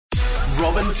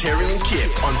Robin, Terry and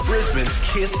Kip on Brisbane's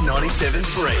Kiss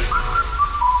 97.3.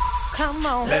 Come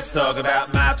on. Let's talk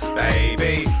about maths,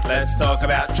 baby. Let's talk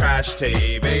about trash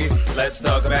TV. Let's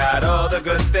talk about all the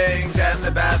good things and the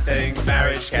bad things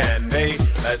marriage can be.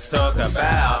 Let's talk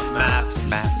about maths.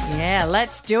 Yeah,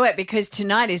 let's do it because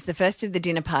tonight is the first of the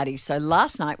dinner parties. So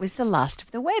last night was the last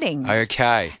of the weddings.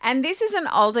 Okay. And this is an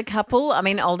older couple. I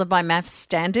mean, older by maths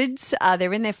standards.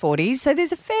 They're in their 40s. So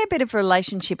there's a fair bit of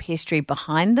relationship history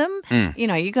behind them. You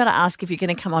know, you got to ask if you're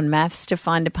going to come on maths to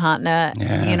find a partner.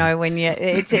 Yeah. You know, when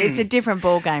it's a different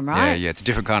ball game, right? Yeah, it's a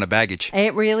different kind of baggage.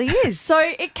 It really is. So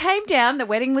it came down. The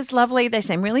wedding was lovely. They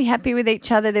seemed really happy with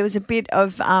each other. There was a bit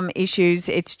of issues.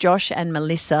 It's Josh and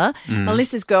Melissa.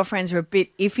 Melissa's girlfriends were a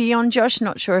bit iffy on Josh,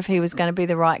 not sure if he was going to be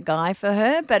the right guy for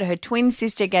her, but her twin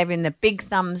sister gave him the big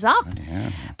thumbs up.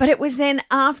 Yeah. But it was then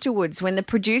afterwards when the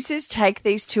producers take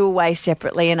these two away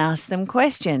separately and ask them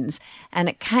questions. And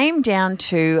it came down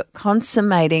to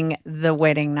consummating the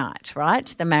wedding night, right?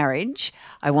 The marriage.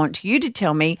 I want you to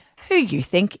tell me who you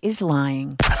think is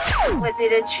lying. Was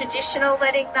it a traditional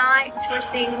wedding night? Were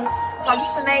things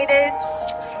consummated?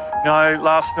 No,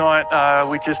 last night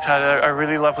we just had a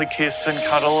really lovely kiss and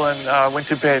cuddle and went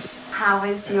to bed. How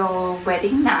was your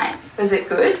wedding night? Was it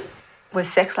good?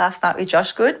 Was sex last night with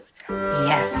Josh good?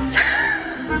 Yes.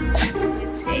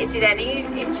 Did any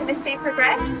intimacy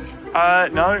progress?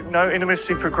 No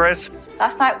intimacy progressed.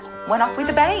 Last night went off with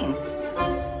a bang.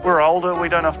 We're older, we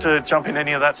don't have to jump in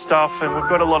any of that stuff, and we've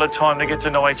got a lot of time to get to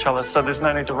know each other, so there's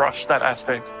no need to rush that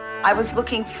aspect. I was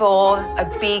looking for a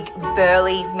big,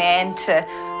 burly man to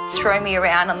throw me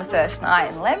around on the first night,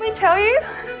 and let me tell you,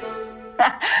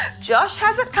 Josh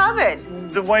has it covered.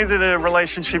 The way that a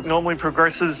relationship normally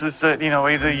progresses is that, you know,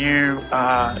 either you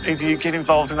get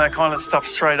involved in that kind of stuff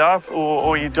straight up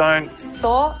or you don't.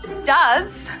 Thor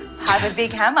does have a big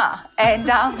hammer, and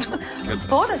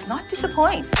Thor does not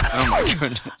disappoint. Oh, my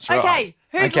goodness. Right. Okay,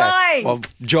 who's lying? Well,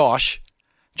 Josh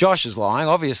is lying,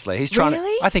 obviously. He's trying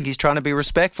Really? I think he's trying to be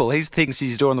respectful. He thinks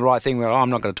he's doing the right thing. Well, I'm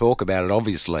not going to talk about it,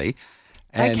 obviously.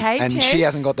 And, Okay, and Tess? she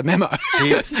hasn't got the memo.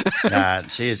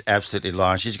 She is absolutely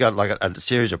lying. She's got like a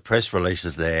series of press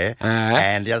releases there.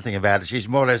 And the other thing about it, she's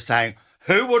more or less saying,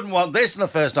 who wouldn't want this in the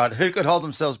first night? Who could hold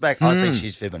themselves back? I think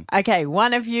she's fibbing. Okay,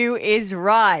 one of you is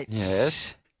right.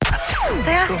 Yes.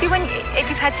 They ask you if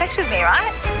you've had sex with me,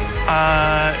 right?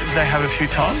 They have a few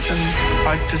times, and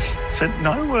I just said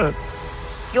no.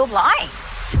 You're lying.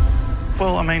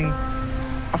 Well, I mean,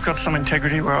 I've got some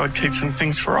integrity where I would keep some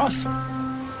things for us.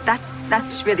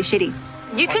 That's really shitty.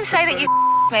 You can say that you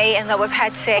me and that we've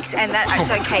had sex and that it's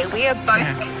okay. We are both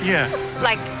Yeah.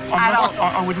 like I'm adults.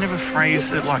 not, I would never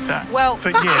phrase it like that. Well-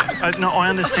 but yeah, I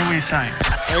understand what you're saying.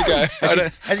 Okay. I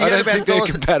don't think they're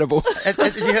compatible.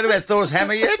 Have you heard about Thor's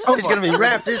hammer yet? He's going to be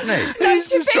wrapped, isn't he? He's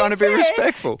just trying to be fair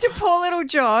respectful. To poor little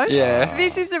Josh. Yeah.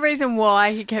 This is the reason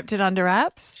why he kept it under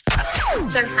wraps.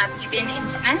 So have you been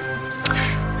intimate?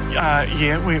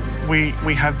 Yeah,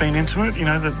 we have been intimate, you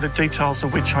know, the details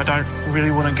of which I don't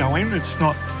really want to go in. It's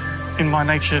not in my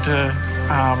nature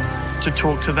to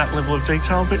talk to that level of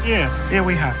detail, but yeah,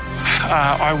 we have.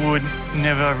 I would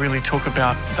never really talk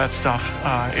about that stuff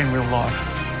in real life.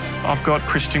 I've got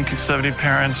Christian conservative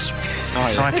parents,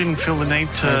 so I didn't feel the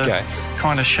need to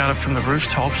kind of shout it from the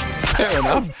rooftops. Fair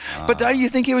enough. But don't you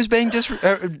think he was being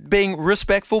being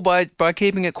respectful by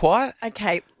keeping it quiet?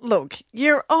 Okay, look,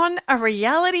 you're on a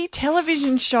reality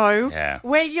television show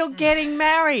where you're getting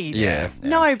married. Yeah.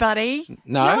 No, buddy.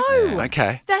 No? No.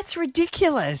 Okay. That's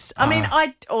ridiculous. I mean,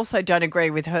 I also don't agree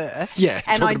with her. Yeah,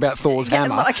 And talking about Thor's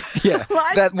hammer.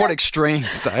 What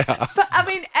extremes they are. But I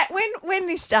mean, when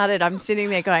this started, I'm sitting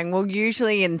there going, well,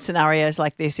 usually in scenarios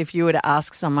like this, if you were to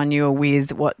ask someone you were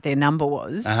with what their number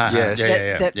was, Yes.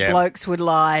 that blokes would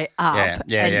lie up and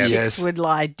chicks Yes. would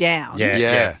lie down.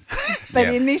 Yeah. But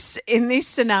in this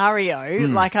scenario,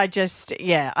 like I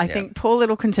think poor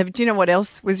little conservative. Do you know what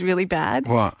else was really bad?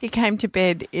 What? He came to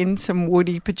bed in some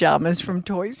Woody pajamas from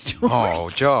Toy Story. Oh,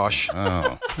 Josh.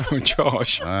 Oh.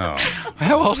 Josh. Oh.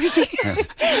 How old is he?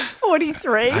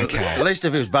 43. Okay. At least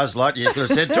if it was Buzz Lightyear, you could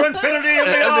have said, to infinity and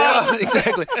beyond.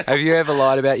 Exactly. Have you ever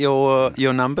lied about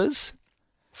your numbers?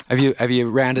 Have you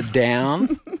rounded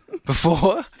down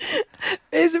before?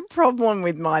 There's a problem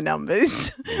with my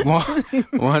numbers.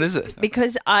 What is it?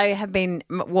 Because I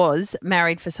was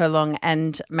married for so long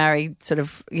and married sort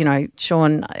of,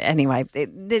 Sean, anyway,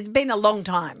 there's been a long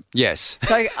time. Yes.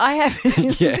 So I have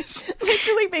Yes.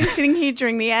 literally been sitting here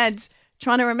during the ads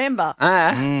trying to remember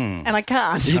and I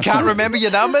can't. You can't remember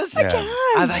your numbers? I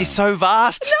can't. Are they so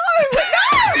vast? No.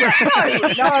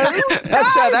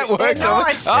 That's how that works. They're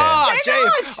not. Oh, They're gee.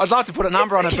 not. I'd like to put a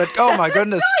number on it, but oh my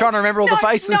goodness, trying to remember all the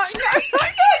faces.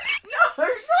 No.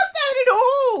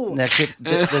 Now, Kip,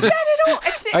 there's Not at all.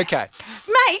 Okay.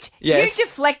 Mate, Yes. you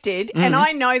deflected, and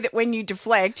I know that when you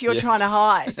deflect, you're trying to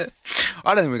hide.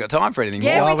 I don't think we've got time for anything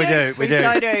Yeah, more. Oh, we do. We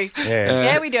so do.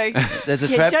 Yeah. We do. There's a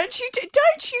trap. Don't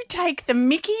you take the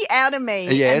mickey out of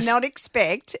me Yes. and not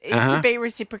expect it to be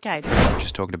reciprocated.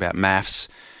 Just talking about maths,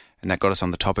 and that got us on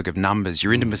the topic of numbers,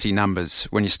 your intimacy numbers.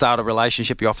 When you start a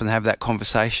relationship, you often have that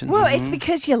conversation. Well, it's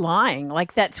because you're lying.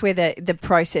 Like, that's where the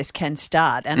process can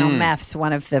start. And on maths,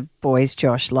 one of the boys,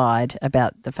 Josh, lied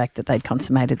about the fact that they'd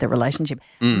consummated the relationship.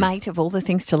 Mate, of all the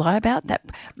things to lie about, that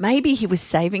maybe he was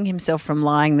saving himself from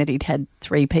lying that he'd had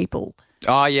 3 people.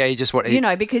 Oh, yeah, you just want...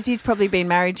 Because he's probably been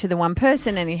married to the one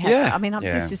person and he had... Yeah. I mean,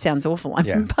 Yeah. this sounds awful. I'm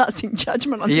Yeah. passing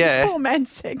judgment on Yeah. this poor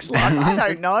man's sex life. I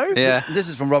don't know. Yeah. This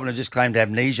is from Robin, who just claimed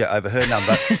amnesia over her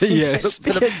number. Yes.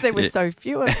 Because there were so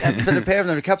few of them. For the pair of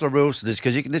them, there are a couple of rules to this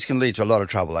because this can lead to a lot of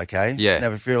trouble, okay? Yeah.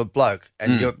 Now, if you're a bloke,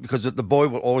 and because the boy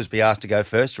will always be asked to go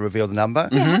first to reveal the number.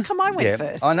 How come I went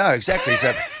first? I know, exactly.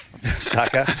 So,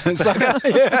 sucker.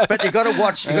 But you've got to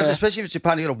watch, especially if it's your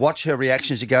partner, you've got to watch her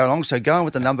reaction as you go along. So go on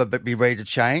with the number, but be ready to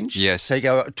change. Yes. So you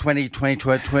go 20, 20,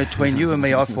 20, 20, between you and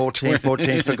me, I 14,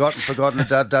 forgotten,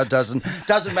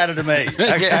 doesn't matter to me.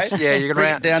 Okay? Yes, yeah, you're gonna Bring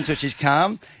round- it down till she's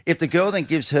calm. If the girl then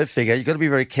gives her figure, you've got to be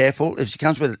very careful. If she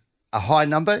comes with a high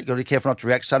number, you've got to be careful not to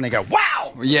react suddenly and go, wow!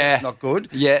 Yeah. That's not good.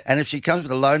 Yeah. And if she comes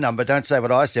with a low number, don't say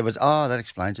what I said was, oh, that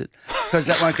explains it. Because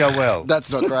that won't go well.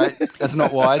 That's not great. That's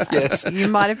not wise, yes. You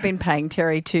might have been paying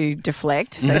Terry to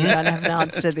deflect, so you don't have an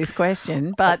answer to this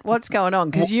question. But what's going on?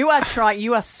 Because you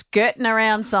are skirting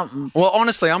around something. Well,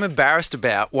 honestly, I'm embarrassed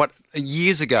about what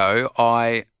years ago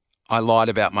I lied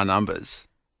about my numbers.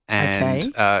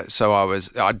 And so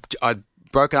I'd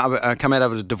broken up, I come out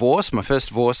of a divorce, my first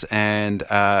divorce, and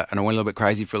I went a little bit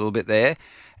crazy for a little bit there.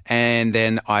 And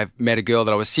then I met a girl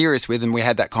that I was serious with, and we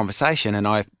had that conversation,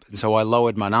 and so I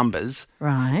lowered my numbers.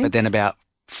 Right. But then about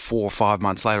 4 or 5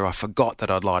 months later, I forgot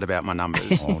that I'd lied about my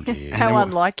numbers. Oh, dear. How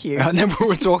unlike you. And then we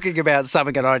were talking about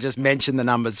something, and I just mentioned the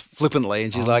numbers flippantly,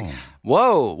 and she's like,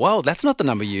 whoa, that's not the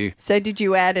number you... So did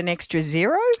you add an extra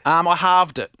 0? I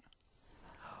halved it.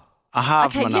 I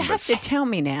halved Okay, my you numbers. have to tell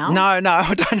me now. No, I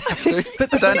don't have to. I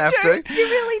don't have to. You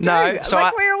really do. No, so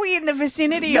where are we in the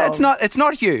vicinity No, of? it's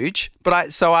not huge, but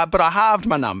I halved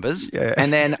my numbers,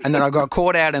 and then I got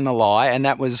caught out in the lie, and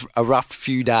that was a rough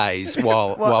few days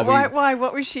while Why?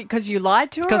 What was she? Because you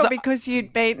lied to her, 'Cause or I- because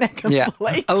you'd been a yeah,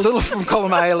 complete? a little from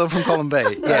column A, a little from column B.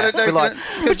 Yeah, No, we're like,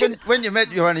 because when you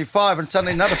met, you were only 5, and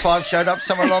suddenly another 5 showed up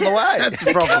somewhere along the way. that's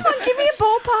the problem. Come on, give me a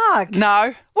ballpark.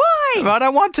 No, Why? I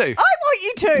don't want to. I want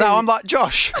you to. No, I'm like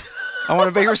Josh. I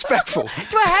want to be respectful.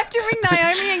 Do I have to ring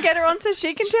Naomi and get her on so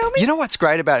she can tell me? You know what's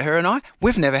great about her and I?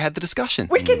 We've never had the discussion.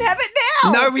 We can have it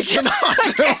now. No, we cannot.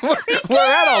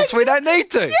 We're adults. We don't need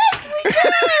to. Yes, we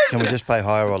can. Can we just play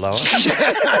higher or lower?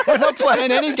 We're not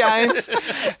playing any games.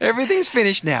 Everything's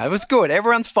finished now. It was good.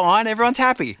 Everyone's fine. Everyone's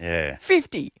happy. Yeah.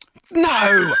 50.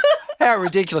 No. How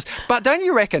ridiculous. But don't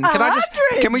you reckon,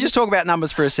 100. can we just talk about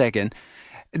numbers for a second?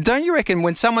 Don't you reckon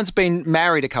when someone's been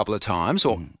married a couple of times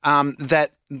or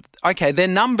that, okay, their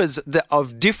numbers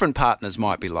of different partners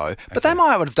might be low, but they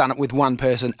might have done it with one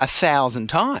person 1,000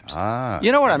 times.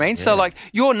 You know what I mean? So like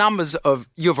your numbers of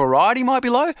your variety might be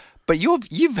low, but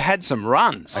you've had some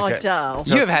runs. Oh, dull.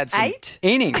 You've had some 8?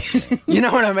 innings. You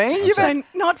know what I mean? You've had, So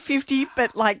not 50,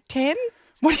 but like 10?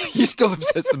 what are you still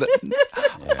obsessed with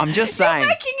it? I'm just saying. You're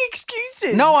making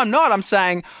excuses. No, I'm not. I'm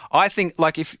saying I think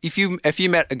like if you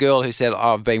met a girl who said,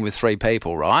 oh, I've been with 3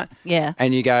 people, right? Yeah.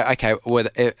 And you go, okay,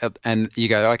 and you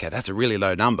go, okay, that's a really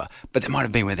low number. But they might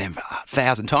have been with them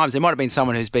 1,000 times. There might have been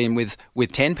someone who's been with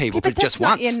 10 people, Yeah, but that's just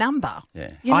not once. your number. Yeah.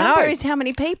 Your I number know. is how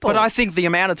many people. But I think the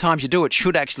amount of times you do it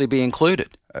should actually be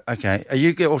included. Okay. Are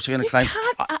you also going to claim?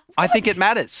 I think it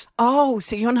matters. Oh,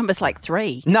 so your number's like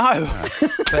 3. No.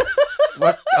 But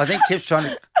what I think Kip's trying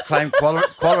to claim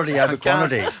quality over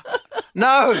quantity.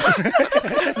 No.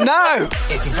 No.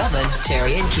 It's Robin,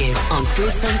 Terry and Kip on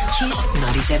Brisbane's Kiss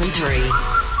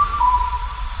 97.3.